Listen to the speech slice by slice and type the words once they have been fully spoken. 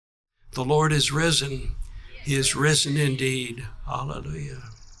The Lord is risen. He is risen indeed. Hallelujah.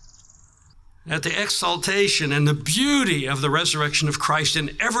 At the exaltation and the beauty of the resurrection of Christ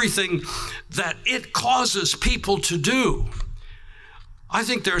and everything that it causes people to do, I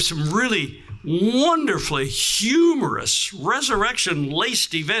think there are some really wonderfully humorous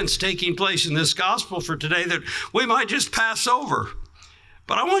resurrection-laced events taking place in this gospel for today that we might just pass over.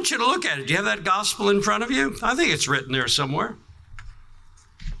 But I want you to look at it. Do you have that gospel in front of you? I think it's written there somewhere.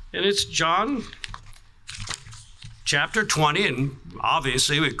 And it's John chapter 20, and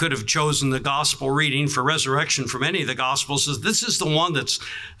obviously we could have chosen the gospel reading for resurrection from any of the gospels. This is the one that's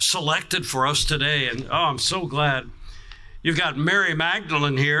selected for us today, and I'm so glad. You've got Mary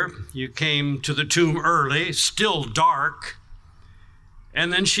Magdalene here. You came to the tomb early, still dark.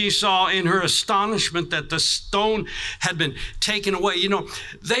 And then she saw in her astonishment that the stone had been taken away. You know,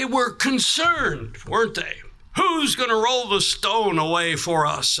 they were concerned, weren't they? Who's going to roll the stone away for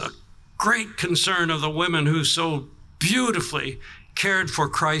us? A great concern of the women who so beautifully cared for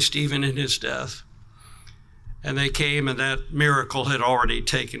Christ even in his death. And they came, and that miracle had already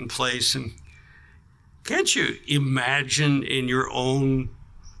taken place. And can't you imagine in your own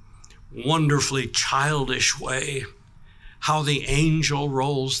wonderfully childish way how the angel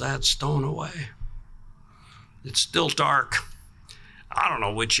rolls that stone away? It's still dark. I don't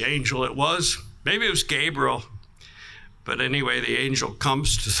know which angel it was. Maybe it was Gabriel. But anyway, the angel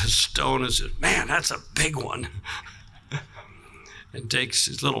comes to the stone and says, man, that's a big one. And takes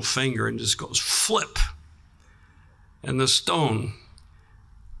his little finger and just goes flip. And the stone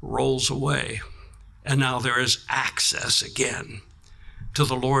rolls away. And now there is access again to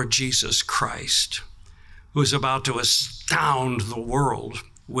the Lord Jesus Christ, who is about to astound the world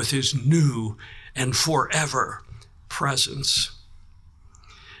with his new and forever presence.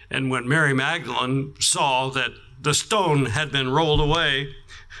 And when Mary Magdalene saw that the stone had been rolled away,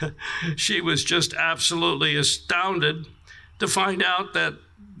 she was just absolutely astounded to find out that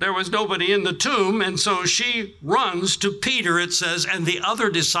there was nobody in the tomb. And so she runs to Peter, it says, and the other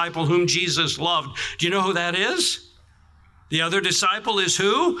disciple whom Jesus loved. Do you know who that is? The other disciple is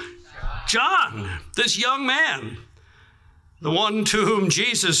who? John, this young man, the one to whom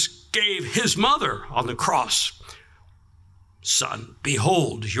Jesus gave his mother on the cross. Son,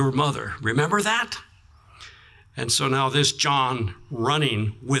 behold your mother. Remember that? And so now this John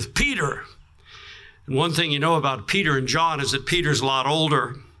running with Peter. And one thing you know about Peter and John is that Peter's a lot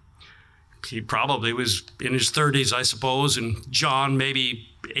older. He probably was in his 30s, I suppose, and John maybe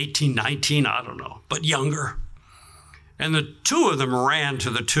 18, 19, I don't know, but younger. And the two of them ran to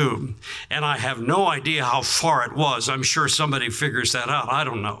the tomb, and I have no idea how far it was. I'm sure somebody figures that out. I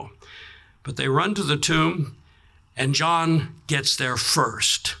don't know. But they run to the tomb, and John gets there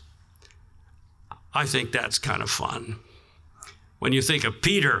first. I think that's kind of fun. When you think of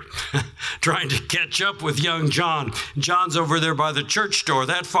Peter trying to catch up with young John, John's over there by the church door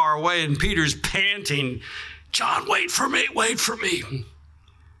that far away, and Peter's panting, John, wait for me,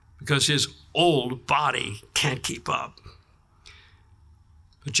 because his old body can't keep up.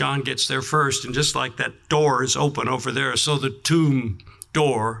 But John gets there first, and just like that door is open over there, so the tomb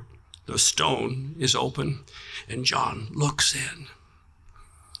door, the stone, is open, and John looks in.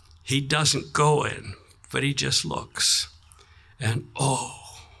 He doesn't go in, but he just looks. And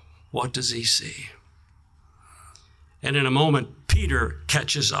oh, what does he see? And in a moment, Peter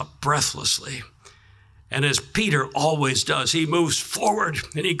catches up breathlessly. And as Peter always does, he moves forward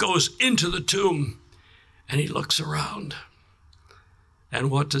and he goes into the tomb and he looks around.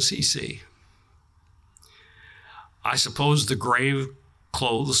 And what does he see? I suppose the grave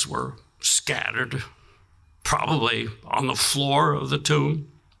clothes were scattered, probably on the floor of the tomb.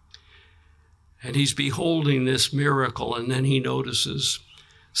 And he's beholding this miracle, and then he notices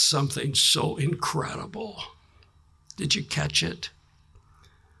something so incredible. Did you catch it?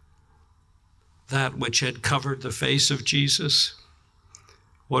 That which had covered the face of Jesus,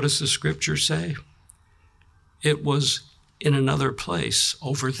 what does the scripture say? It was in another place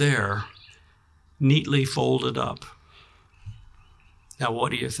over there, neatly folded up. Now,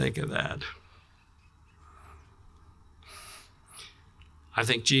 what do you think of that? I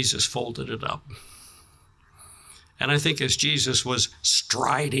think Jesus folded it up. And I think as Jesus was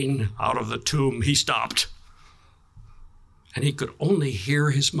striding out of the tomb, he stopped. And he could only hear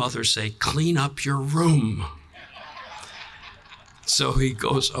his mother say, clean up your room. So he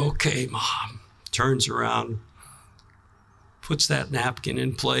goes, okay, Mom, turns around, puts that napkin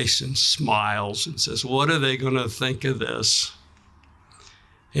in place and smiles and says, what are they going to think of this?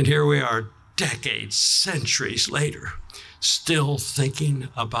 And here we are, decades, centuries later, still thinking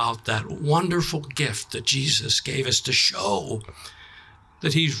about that wonderful gift that Jesus gave us to show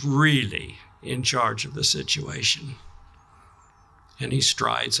that he's really in charge of the situation. And he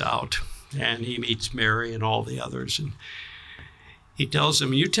strides out and he meets Mary and all the others. And he tells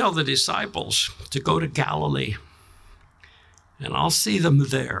them, you tell the disciples to go to Galilee and I'll see them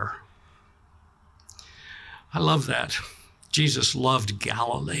there. I love that. Jesus loved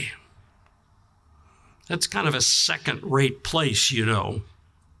Galilee. That's kind of a second-rate place, you know,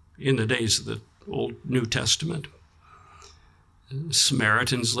 in the days of the Old New Testament.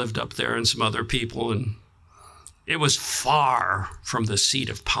 Samaritans lived up there and some other people, and it was far from the seat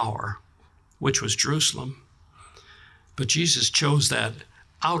of power, which was Jerusalem. But Jesus chose that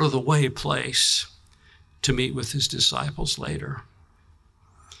out-of-the-way place to meet with his disciples later.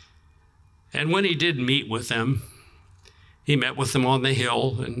 And when he did meet with them, he met with them on the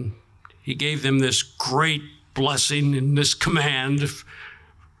hill, and he gave them this great blessing and this command. And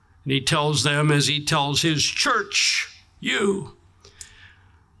he tells them, as he tells his church, you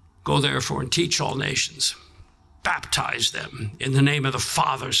go therefore and teach all nations, baptize them in the name of the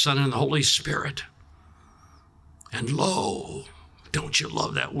Father, Son, and the Holy Spirit. And lo, don't you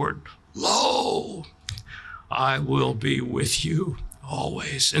love that word? Lo, I will be with you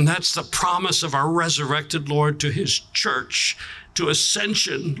always. And that's the promise of our resurrected Lord to his church, to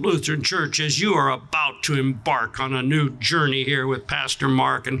Ascension Lutheran Church, as you are about to embark on a new journey here with Pastor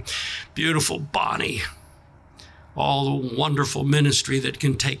Mark and beautiful Bonnie. All the wonderful ministry that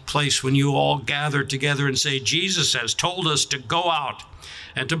can take place when you all gather together and say, Jesus has told us to go out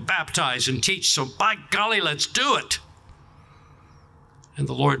and to baptize and teach, so by golly, let's do it. And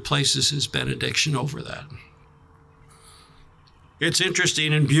the Lord places his benediction over that. It's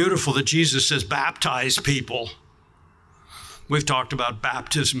interesting and beautiful that Jesus says, baptize people. We've talked about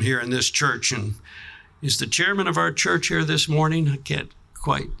baptism here in this church, and is the chairman of our church here this morning? I can't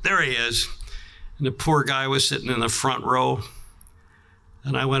quite. There he is. And the poor guy was sitting in the front row,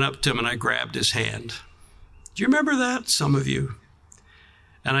 and I went up to him and I grabbed his hand. Do you remember that? Some of you.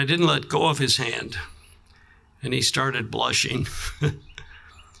 And I didn't let go of his hand, and he started blushing.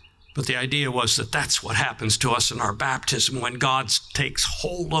 But the idea was that that's what happens to us in our baptism when God takes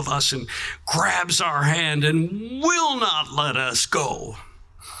hold of us and grabs our hand and will not let us go.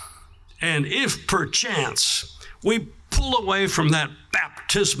 And if perchance we pull away from that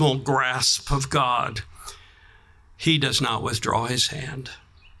baptismal grasp of God, he does not withdraw his hand.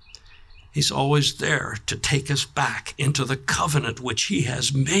 He's always there to take us back into the covenant which he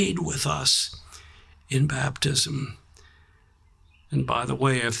has made with us in baptism. And by the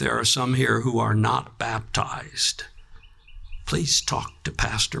way, if there are some here who are not baptized, please talk to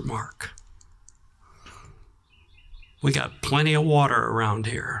Pastor Mark. We got plenty of water around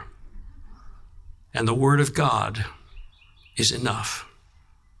here, and the Word of God is enough.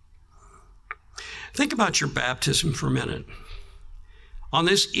 Think about your baptism for a minute. On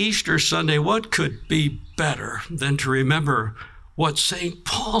this Easter Sunday, what could be better than to remember what St.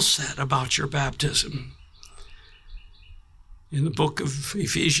 Paul said about your baptism? In the book of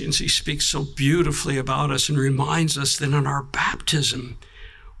Ephesians, he speaks so beautifully about us and reminds us that in our baptism,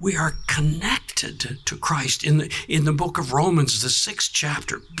 we are connected to Christ. In the book of Romans, the 6th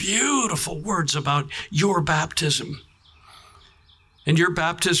chapter, beautiful words about your baptism. And your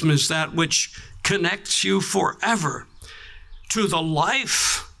baptism is that which connects you forever to the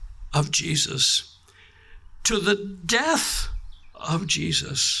life of Jesus, to the death of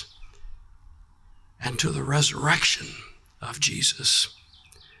Jesus, and to the resurrection of Jesus.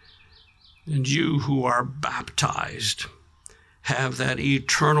 And you who are baptized have that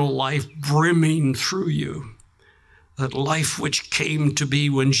eternal life brimming through you, that life which came to be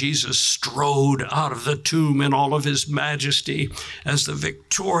when Jesus strode out of the tomb in all of his majesty as the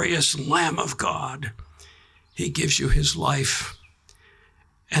victorious Lamb of God. He gives you his life,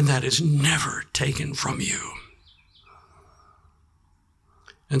 and that is never taken from you.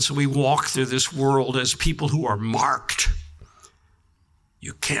 And so we walk through this world as people who are marked.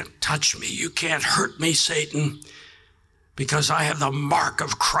 You can't touch me. You can't hurt me, Satan, because I have the mark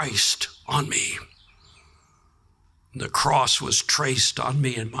of Christ on me. The cross was traced on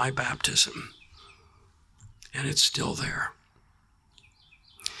me in my baptism, and it's still there.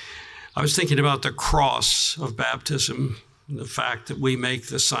 I was thinking about the cross of baptism, and the fact that we make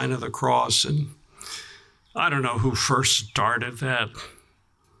the sign of the cross, and I don't know who first started that,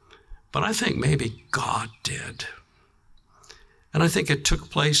 but I think maybe God did. And I think it took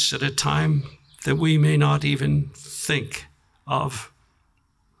place at a time that we may not even think of.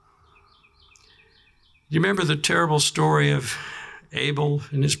 You remember the terrible story of Abel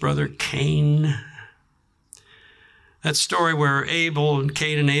and his brother Cain? That story where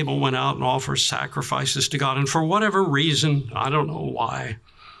Cain and Abel went out and offered sacrifices to God. And for whatever reason, I don't know why,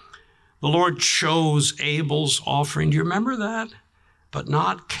 the Lord chose Abel's offering. Do you remember that? But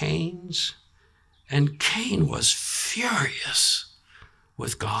not Cain's. And Cain was furious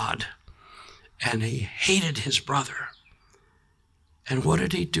with God. And he hated his brother. And what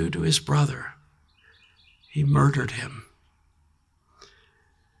did he do to his brother? He murdered him.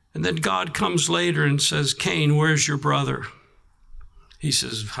 And then God comes later and says, Cain, where's your brother? He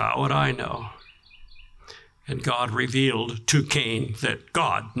says, how would I know? And God revealed to Cain that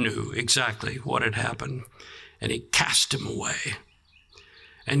God knew exactly what had happened. And he cast him away.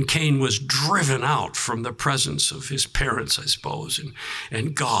 And Cain was driven out from the presence of his parents, I suppose,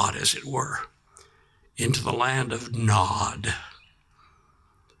 and God, as it were, into the land of Nod.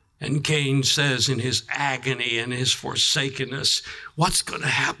 And Cain says in his agony and his forsakenness, what's going to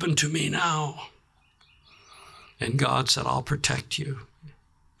happen to me now? And God said, I'll protect you.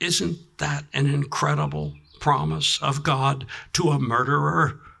 Isn't that an incredible promise of God to a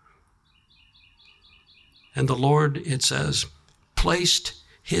murderer? And the Lord, it says, placed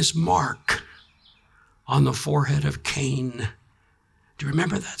his mark on the forehead of Cain. Do you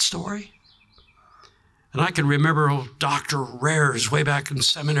remember that story? And I can remember Dr. Rares way back in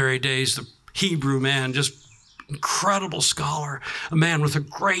seminary days, the Hebrew man, just incredible scholar, a man with a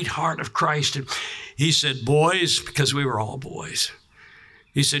great heart of Christ. And he said, boys, because we were all boys,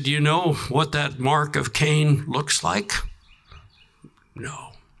 he said, do you know what that mark of Cain looks like?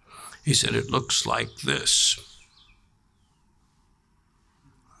 No. He said, it looks like this.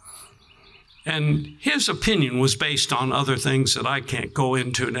 And his opinion was based on other things that I can't go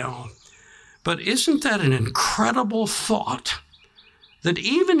into now. But isn't that an incredible thought that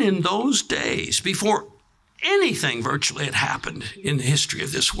even in those days, before anything virtually had happened in the history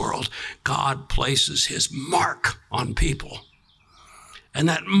of this world, God places his mark on people. And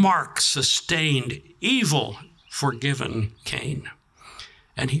that mark sustained evil, forgiven Cain.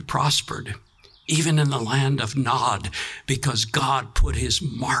 And he prospered, even in the land of Nod, because God put his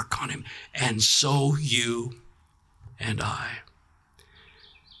mark on him. And so you and I.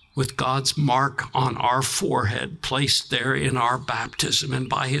 With God's mark on our forehead, placed there in our baptism, and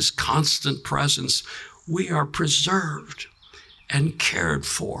by his constant presence, we are preserved and cared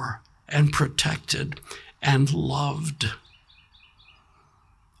for and protected and loved,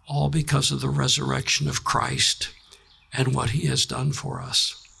 all because of the resurrection of Christ and what he has done for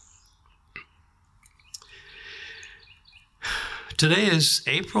us. Today is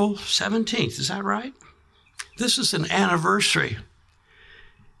April 17th, is that right? This is an anniversary.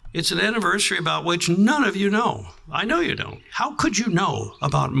 It's an anniversary about which none of you know. I know you don't. How could you know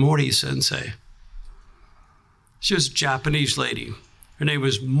about Mori Sensei? She was a Japanese lady. Her name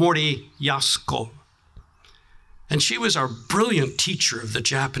was Mori Yasuko. And she was our brilliant teacher of the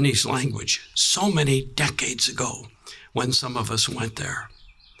Japanese language so many decades ago when some of us went there.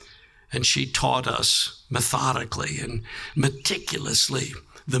 And she taught us methodically and meticulously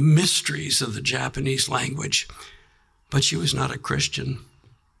the mysteries of the Japanese language. But she was not a Christian.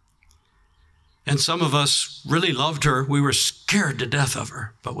 And some of us really loved her. We were scared to death of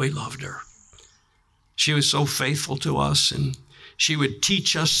her, but we loved her. She was so faithful to us, and she would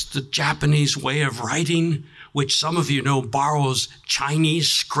teach us the Japanese way of writing, which some of you know borrows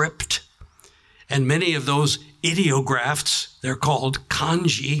Chinese script. And many of those ideographs, they're called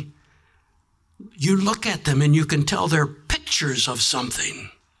kanji. You look at them and you can tell they're pictures of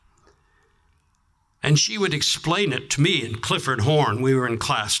something. And she would explain it to me and Clifford Horn. We were in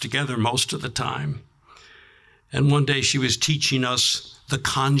class together most of the time. And one day she was teaching us the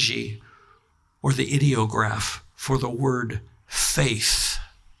kanji, or the ideograph, for the word faith.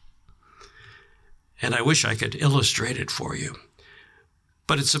 And I wish I could illustrate it for you.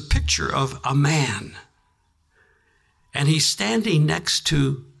 But it's a picture of a man. And he's standing next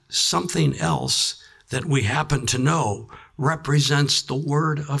to something else that we happen to know represents the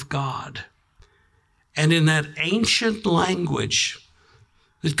Word of God. And in that ancient language,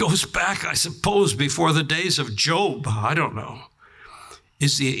 it goes back, I suppose, before the days of Job, I don't know,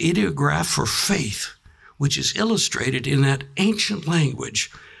 is the ideograph for faith, which is illustrated in that ancient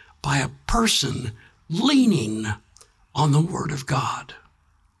language by a person leaning on the Word of God.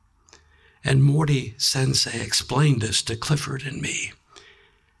 And Mori Sensei explained this to Clifford and me.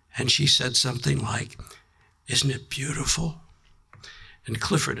 And she said something like, isn't it beautiful? And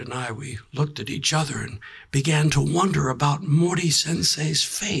Clifford and I, we looked at each other and began to wonder about Mori Sensei's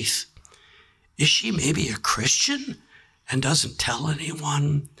faith. Is she maybe a Christian and doesn't tell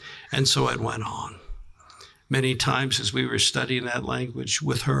anyone? And so it went on. Many times as we were studying that language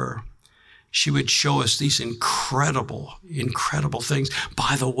with her, she would show us these incredible, incredible things.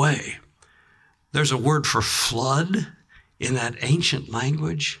 By the way, there's a word for flood in that ancient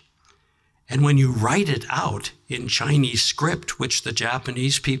language. And when you write it out in Chinese script, which the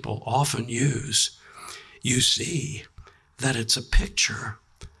Japanese people often use, you see that it's a picture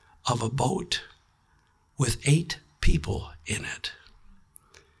of a boat with 8 people in it.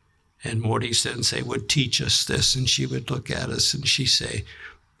 And Morty Sensei would teach us this, and she would look at us and she'd say,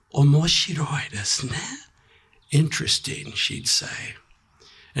 "Omoshiroi desu ne?" Interesting, she'd say.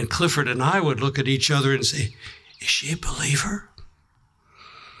 And Clifford and I would look at each other and say, "Is she a believer?"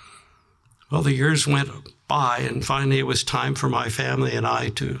 Well, the years went by, and finally it was time for my family and I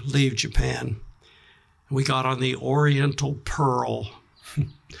to leave Japan. We got on the Oriental Pearl,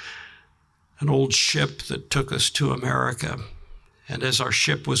 an old ship that took us to America. And as our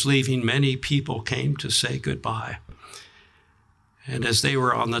ship was leaving, many people came to say goodbye. And as they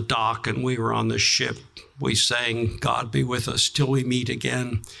were on the dock and we were on the ship, we sang, "God be with us till we meet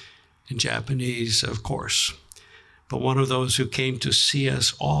again," in Japanese, of course. But one of those who came to see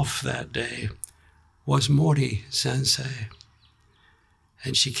us off that day was Morty Sensei.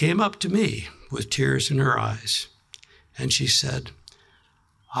 And she came up to me with tears in her eyes, and she said,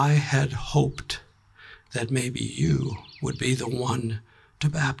 "I had hoped that maybe you would be the one to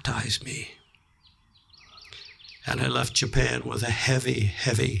baptize me." And I left Japan with a heavy,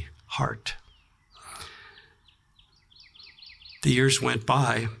 heavy heart. The years went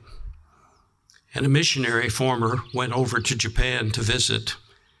by, and a missionary former went over to Japan to visit.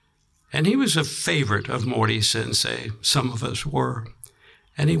 And he was a favorite of Morty Sensei, some of us were.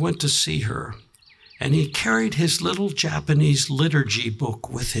 And he went to see her. And he carried his little Japanese liturgy book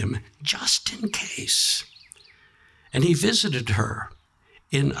with him, just in case. And he visited her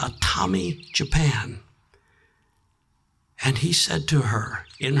in Atami, Japan. And he said to her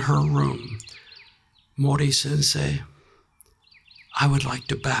in her room, "Morty Sensei, I would like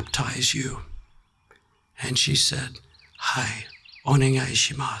to baptize you." And she said, "Hai, onegai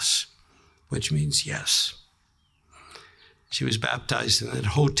shimasu," which means yes. She was baptized in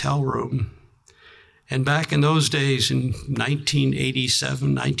that hotel room. And back in those days, in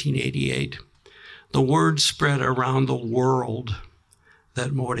 1987, 1988, the word spread around the world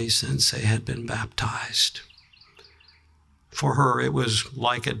that Morty Sensei had been baptized. For her, it was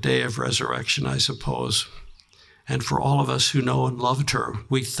like a day of resurrection, I suppose. And for all of us who know and loved her,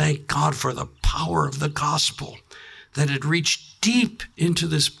 we thank God for the power of the gospel that had reached deep into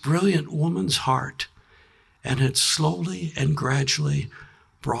this brilliant woman's heart and had slowly and gradually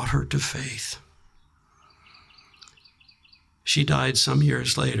brought her to faith. She died some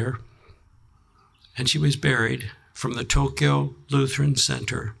years later, and she was buried from the Tokyo Lutheran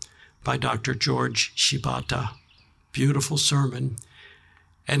Center by Dr. George Shibata. Beautiful sermon.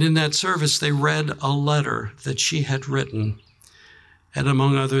 And in that service, they read a letter that she had written. And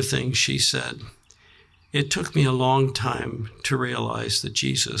among other things, she said, "It took me a long time to realize that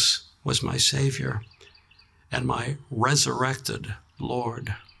Jesus was my Savior and my resurrected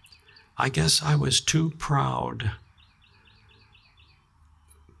Lord. I guess I was too proud.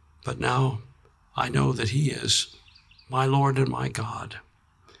 But now I know that He is my Lord and my God."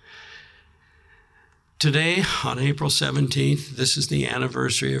 Today, on April 17th, this is the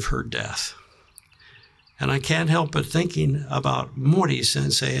anniversary of her death. And I can't help but thinking about Morty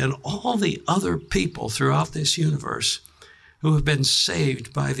Sensei and all the other people throughout this universe who have been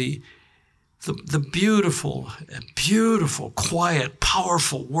saved by the beautiful, beautiful, quiet,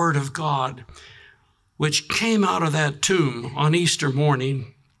 powerful Word of God, which came out of that tomb on Easter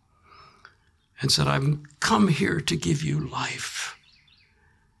morning and said, "I've come here to give you life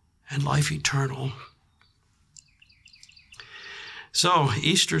and life eternal." So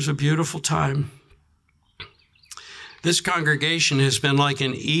Easter's a beautiful time. This congregation has been like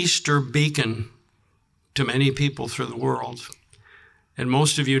an Easter beacon to many people through the world. And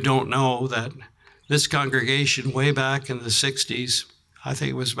most of you don't know that this congregation way back in the 60s, I think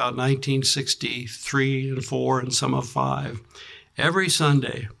it was about 1963 and 4 and some of 5, every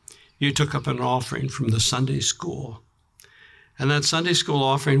Sunday you took up an offering from the Sunday school. And that Sunday school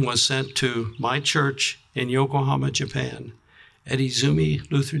offering was sent to my church in Yokohama, Japan, at Izumi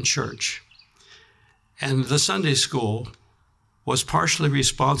Lutheran Church. And the Sunday school was partially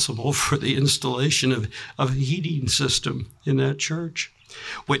responsible for the installation of a heating system in that church,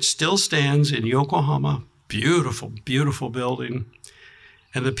 which still stands in Yokohama. Beautiful, beautiful building.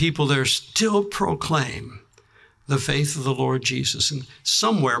 And the people there still proclaim the faith of the Lord Jesus. And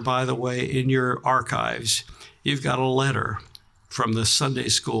somewhere, by the way, in your archives, you've got a letter from the Sunday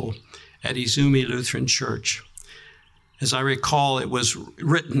school at Izumi Lutheran Church. As I recall, it was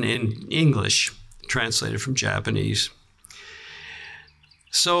written in English, translated from Japanese.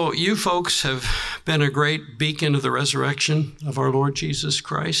 So you folks have been a great beacon of the resurrection of our Lord Jesus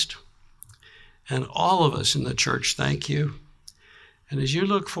Christ. And all of us in the church thank you. And as you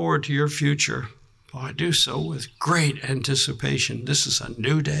look forward to your future, I do so with great anticipation. This is a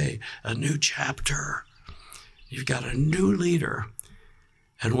new day, a new chapter. You've got a new leader.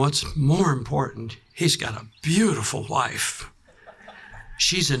 And what's more important, he's got a beautiful wife.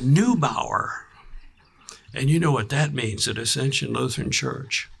 She's a Neubauer. And you know what that means at Ascension Lutheran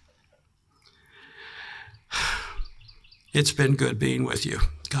Church. It's been good being with you.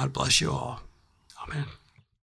 God bless you all. Amen.